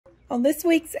On this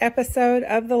week's episode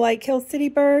of the Lake Hill City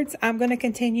Birds, I'm going to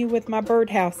continue with my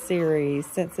birdhouse series.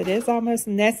 Since it is almost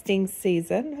nesting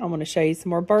season, I want to show you some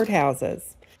more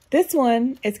birdhouses. This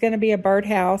one is going to be a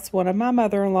birdhouse one of my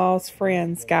mother-in-law's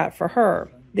friends got for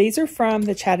her. These are from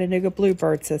the Chattanooga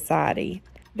Bluebird Society.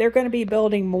 They're going to be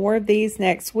building more of these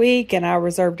next week, and I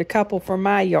reserved a couple for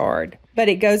my yard. But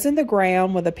it goes in the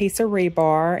ground with a piece of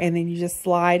rebar, and then you just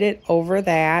slide it over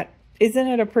that. Isn't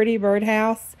it a pretty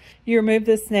birdhouse? You remove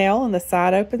this nail and the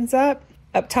side opens up.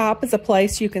 Up top is a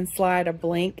place you can slide a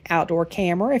Blink outdoor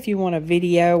camera if you want to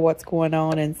video what's going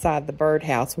on inside the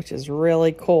birdhouse, which is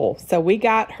really cool. So we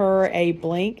got her a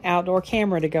Blink outdoor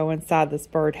camera to go inside this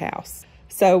birdhouse.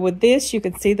 So with this, you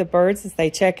can see the birds as they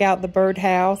check out the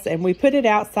birdhouse, and we put it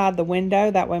outside the window.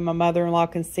 That way my mother-in-law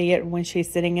can see it when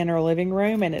she's sitting in her living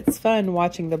room, and it's fun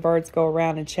watching the birds go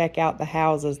around and check out the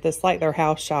houses, just like they're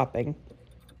house shopping.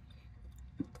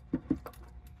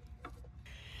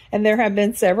 And there have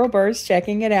been several birds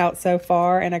checking it out so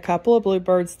far, and a couple of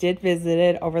bluebirds did visit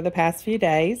it over the past few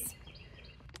days.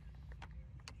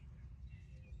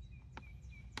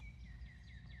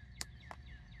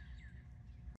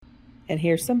 And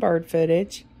here's some bird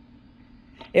footage.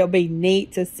 It'll be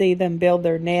neat to see them build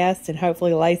their nest and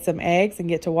hopefully lay some eggs and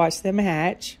get to watch them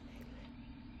hatch.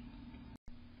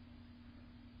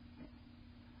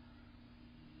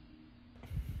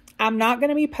 I'm not going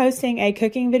to be posting a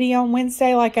cooking video on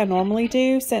Wednesday like I normally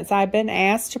do, since I've been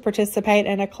asked to participate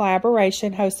in a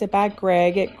collaboration hosted by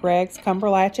Greg at Greg's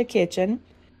Cumberlatcha Kitchen.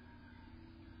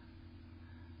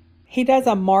 He does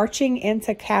a Marching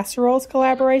into Casseroles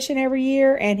collaboration every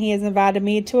year, and he has invited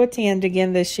me to attend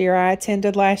again this year. I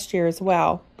attended last year as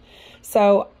well.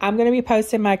 So I'm going to be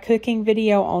posting my cooking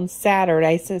video on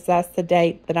Saturday, since that's the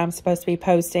date that I'm supposed to be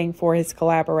posting for his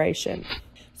collaboration.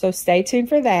 So stay tuned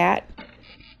for that.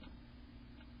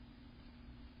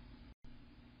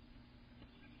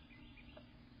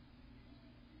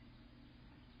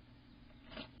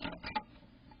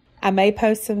 I may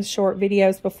post some short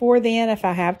videos before then if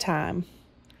I have time.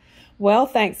 Well,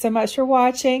 thanks so much for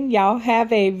watching. Y'all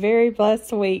have a very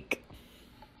blessed week.